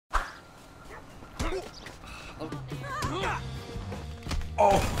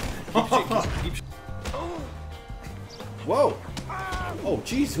Oh! Whoa! Oh,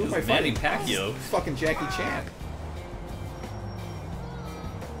 jeez, who am I Manny fighting? Pacquiao. Fucking Jackie Chan.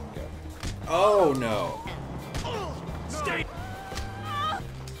 Oh no! Stay.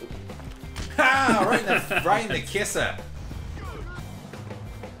 Ha! Right in the kisser.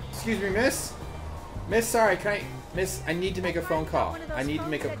 Excuse me, miss? Miss, sorry, can I... Miss, I need to make a phone call. I need to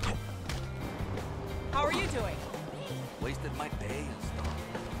make a... How are you doing? Wasted my day and stuff.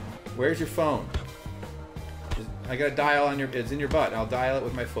 Where's your phone? I got a dial on your... It's in your butt. I'll dial it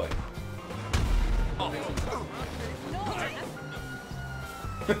with my foot.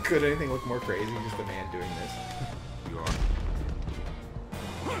 Could anything look more crazy than just a man doing this?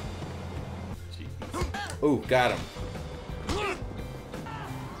 Ooh, got him.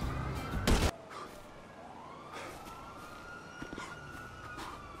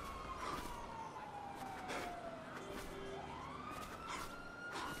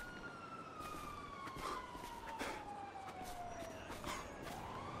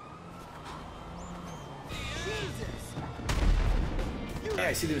 Yeah,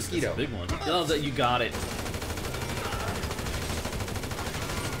 I see the mosquito. Big one. Oh, that you got it.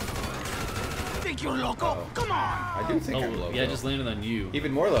 Think you're loco? Come on! I do think I'm loco. Yeah, just landed on you.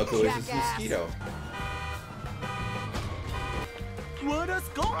 Even more loco is this mosquito. Let us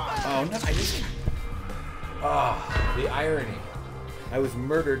go! Oh no, I just... Oh, the irony. I was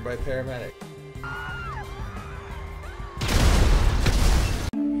murdered by paramedic.